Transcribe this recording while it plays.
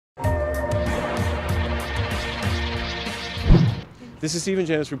This is Stephen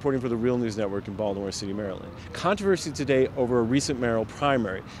Janis reporting for the Real News Network in Baltimore City, Maryland. Controversy today over a recent mayoral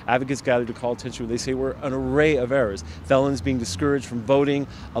primary. Advocates gathered to call attention where they say were an array of errors. Felons being discouraged from voting,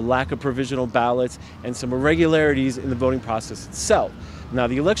 a lack of provisional ballots, and some irregularities in the voting process itself. Now,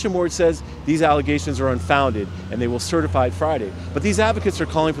 the election board says these allegations are unfounded and they will certify it Friday. But these advocates are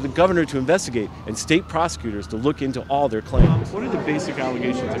calling for the governor to investigate and state prosecutors to look into all their claims. What are the basic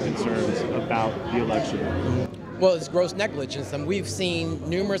allegations and concerns about the election? Well, it's gross negligence, and we've seen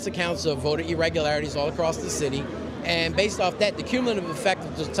numerous accounts of voter irregularities all across the city. And based off that, the cumulative effect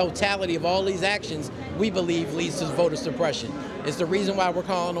of the totality of all these actions, we believe, leads to voter suppression. It's the reason why we're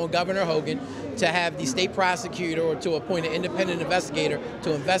calling on Governor Hogan to have the state prosecutor or to appoint an independent investigator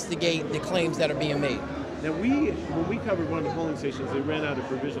to investigate the claims that are being made. Now, when we covered one of the polling stations, they ran out of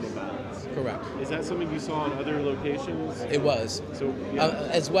provisional ballots. Correct. Is that something you saw in other locations? It was. So, yeah.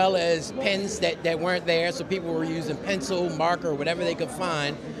 As well as pens that weren't there, so people were using pencil, marker, whatever they could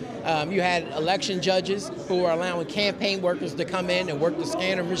find. You had election judges who were allowing campaign workers to come in and work the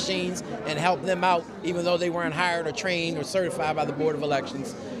scanner machines and help them out, even though they weren't hired or trained or certified by the Board of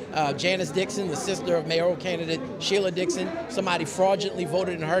Elections. Janice Dixon, the sister of mayoral candidate Sheila Dixon, somebody fraudulently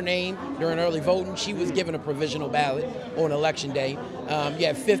voted in her name during early voting. She was given a provisional ballot on election day. You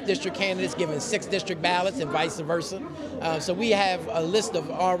have 5th district candidates given 6th district ballots and vice versa. So we have a list of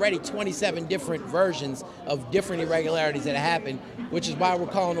already 27 different versions of different irregularities that happened, which is why we're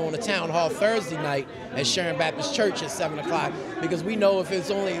calling on a town hall Thursday night at Sharon Baptist Church at 7 o'clock, because we know if it's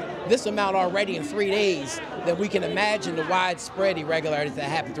only this amount already in 3 days, then we can imagine the widespread irregularities that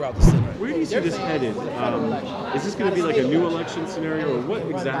happen throughout the city. Where do you see this headed? Is this going to be like a new election scenario, or what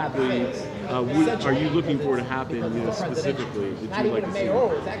exactly are you looking for to happen specifically that you'd like to see?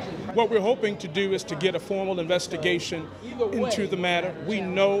 What we're hoping to do is to get a formal investigation into the matter. We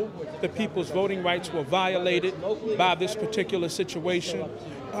know that people's voting rights were violated by this particular situation.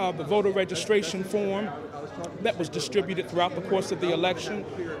 The voter registration form that was distributed throughout the course of the election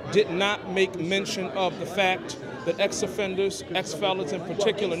did not make mention of the fact that ex-offenders, ex-felons in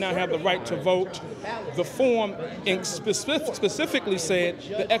particular, now have the right to vote. The form specifically said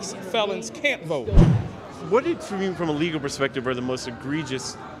that ex-felons can't vote. What did, from a legal perspective, are the most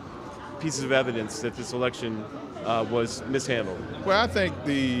egregious pieces of evidence that this election was mishandled? Well, I think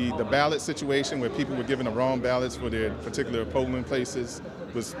the ballot situation where people were given the wrong ballots for their particular polling places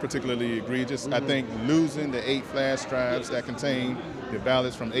was particularly egregious. I think losing the 8 flash drives that contained the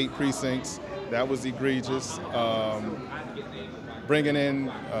ballots from 8 precincts, that was egregious. Bringing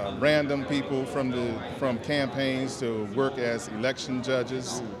in random people from campaigns to work as election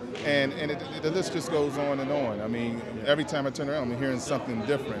judges, and the list just goes on and on. I mean, every time I turn around, I'm hearing something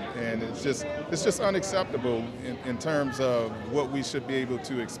different, and it's just unacceptable in terms of what we should be able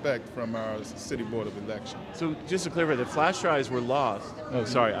to expect from our City Board of Elections. So just to clarify, the flash drives were lost. Oh,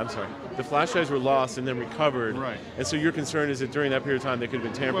 sorry, I'm sorry. The flash drives were lost and then recovered. Right. And so your concern is that during that period of time they could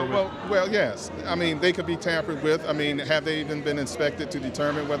have been tampered with? Well, yes. I mean, they could be tampered with. I mean, have they even been inspected to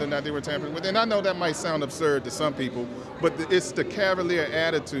determine whether or not they were tampered with? And I know that might sound absurd to some people, but it's the cavalier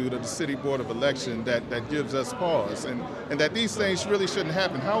attitude of the City Board of Election that gives us pause, and that these things really shouldn't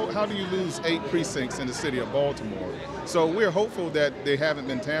happen. How do you lose 8 precincts in the city of Baltimore? So we're hopeful that they haven't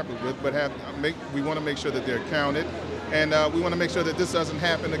been tampered with, but we want to make sure that they're counted, and we want to make sure that this doesn't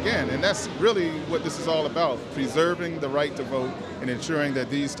happen again. And that's really what this is all about, preserving the right to vote and ensuring that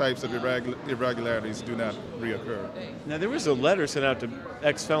these types of irregularities do not reoccur. Now, there was a letter sent out to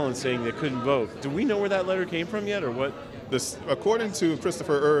ex-felons saying they couldn't vote. Do we know where that letter came from yet, or what? According to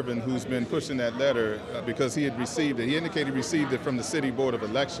Christopher Irvin, who's been pushing that letter because he had received it, he indicated he received it from the City Board of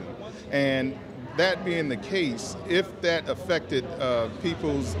Election. And that being the case, if that affected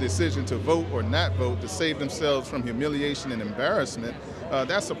people's decision to vote or not vote to save themselves from humiliation and embarrassment,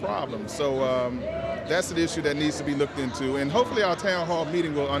 that's a problem. So that's an issue that needs to be looked into. And hopefully our town hall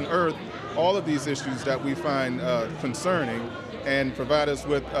meeting will unearth all of these issues that we find concerning and provide us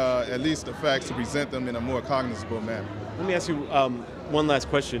with at least the facts to present them in a more cognizable manner. Let me ask you one last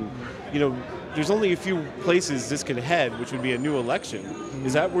question. You know, there's only a few places this can head, which would be a new election.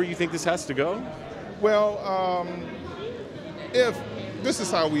 Is that where you think this has to go? Well, if this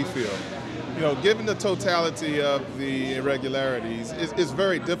is how we feel, you know, given the totality of the irregularities, it's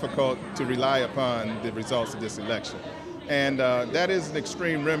very difficult to rely upon the results of this election. And that is an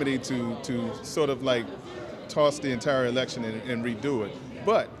extreme remedy to sort of like toss the entire election and redo it.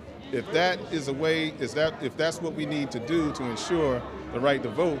 But if that is a way, if that's what we need to do to ensure the right to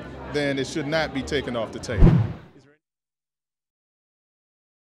vote, then it should not be taken off the table.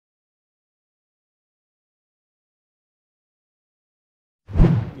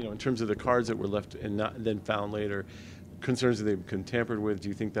 You know, in terms of the cards that were left and then found later, concerns that they've been tampered with. Do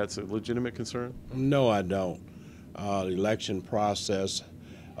you think that's a legitimate concern? No, I don't. The election process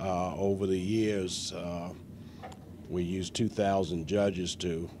over the years, we used 2,000 judges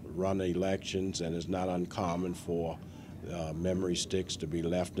to run the elections, and it's not uncommon for memory sticks to be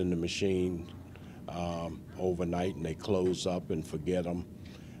left in the machine overnight, and they close up and forget them.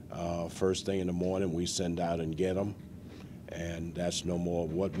 First thing in the morning, we send out and get them, and that's no more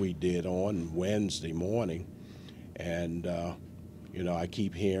what we did on Wednesday morning. And you know, I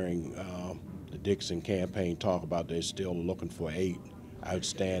keep hearing the Dixon campaign talk about they're still looking for 8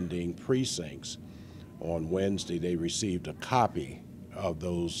 outstanding precincts. On Wednesday, they received a copy of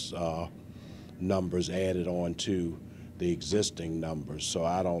those numbers added on to the existing numbers. So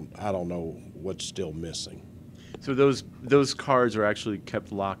I don't know what's still missing. So those cards are actually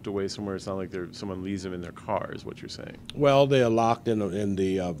kept locked away somewhere. It's not like someone leaves them in their car, is what you're saying. Well, they're locked in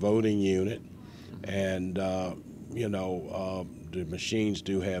the voting unit, and you know, the machines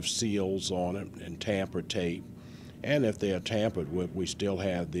do have seals on it and tamper tape. And if they are tampered with, we still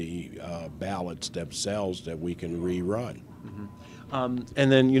have the ballots themselves that we can rerun.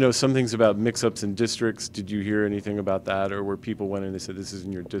 And then, you know, some things about mix-ups in districts. Did you hear anything about that, or where people went in and they said this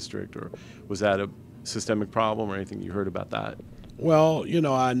isn't your district, or was that a systemic problem, or anything you heard about that? Well, you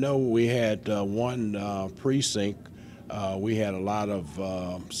know, I know we had one precinct. We had a lot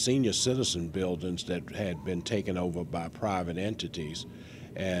of senior citizen buildings that had been taken over by private entities,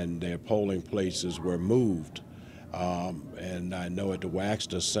 and their polling places were moved. And I know at the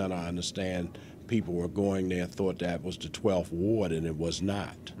Waxter Center, I understand people were going there, thought that was the 12th ward, and it was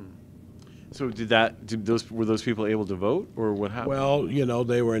not. So were those people able to vote, or what happened? Well, you know,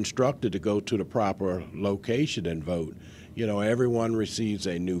 they were instructed to go to the proper location and vote. You know, everyone receives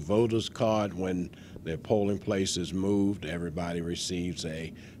a new voter's card when their polling place is moved. Everybody receives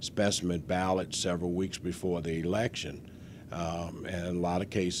a specimen ballot several weeks before the election. And in a lot of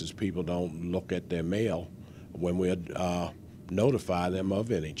cases, people don't look at their mail when we notify them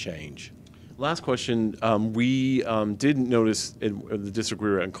of any change. Last question. We did notice in the district we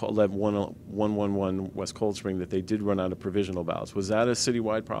were in, 111 West Cold Spring, that they did run out of provisional ballots. Was that a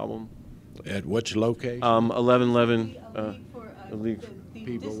citywide problem? At which location? 1111. League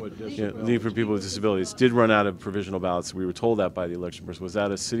League for People with Disabilities did run out of provisional ballots. We were told that by the election person. Was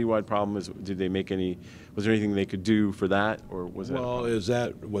that a citywide problem? Did they make any? Was there anything they could do for that, or was that? Well, was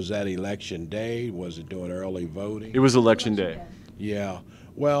that election day? Was it during early voting? It was election day. Yeah.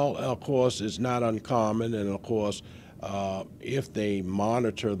 Well, of course, it's not uncommon, and of course, if they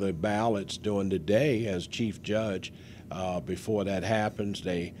monitor the ballots during the day as chief judge, before that happens,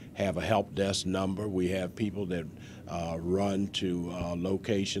 they have a help desk number. We have people that run to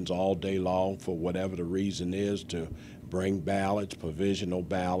locations all day long for whatever the reason is to bring ballots, provisional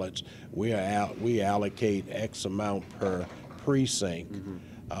ballots. We allocate X amount per precinct.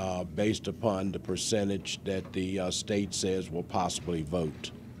 Based upon the percentage that the state says will possibly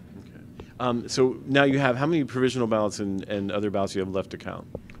vote. Okay. So now you have, how many provisional ballots and other ballots you have left to count?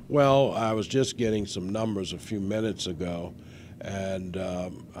 Well, I was just getting some numbers a few minutes ago, and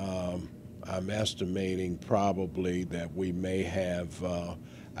I'm estimating probably that we may have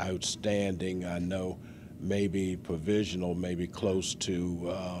outstanding, I know maybe provisional, maybe close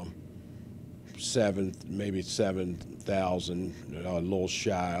to maybe 7,000, a little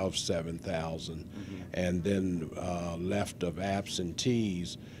shy of 7,000, and then left of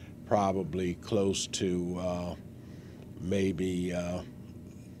absentees, probably close to maybe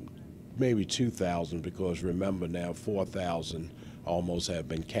 2,000, because remember now 4,000 almost have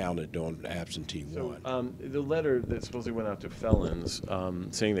been counted during absentee one. The letter that supposedly went out to felons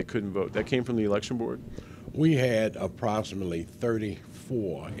saying they couldn't vote, that came from the election board? We had approximately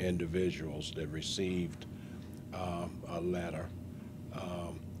 34 individuals that received a letter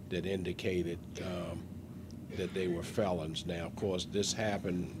that indicated that they were felons. Now, of course, this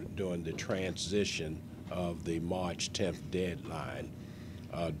happened during the transition of the March 10th deadline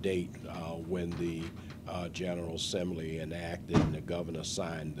date when the General Assembly enacted and the governor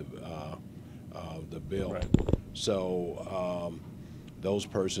signed the bill. Right. So those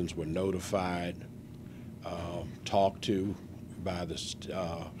persons were notified, talked to by the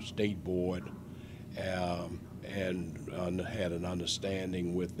state board, and had an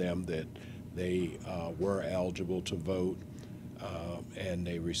understanding with them that they were eligible to vote, and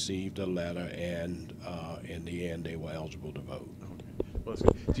they received a letter, and in the end they were eligible to vote. Well,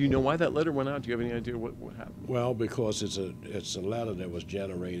 do you know why that letter went out? Do you have any idea what happened? Well, because it's a letter that was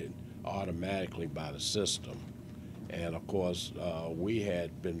generated automatically by the system, and of course we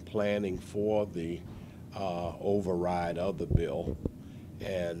had been planning for the override of the bill,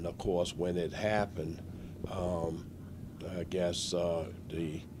 and of course when it happened, guess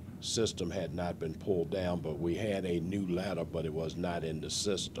the system had not been pulled down, but we had a new letter, but it was not in the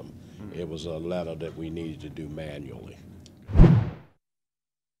system. It was a letter that we needed to do manually.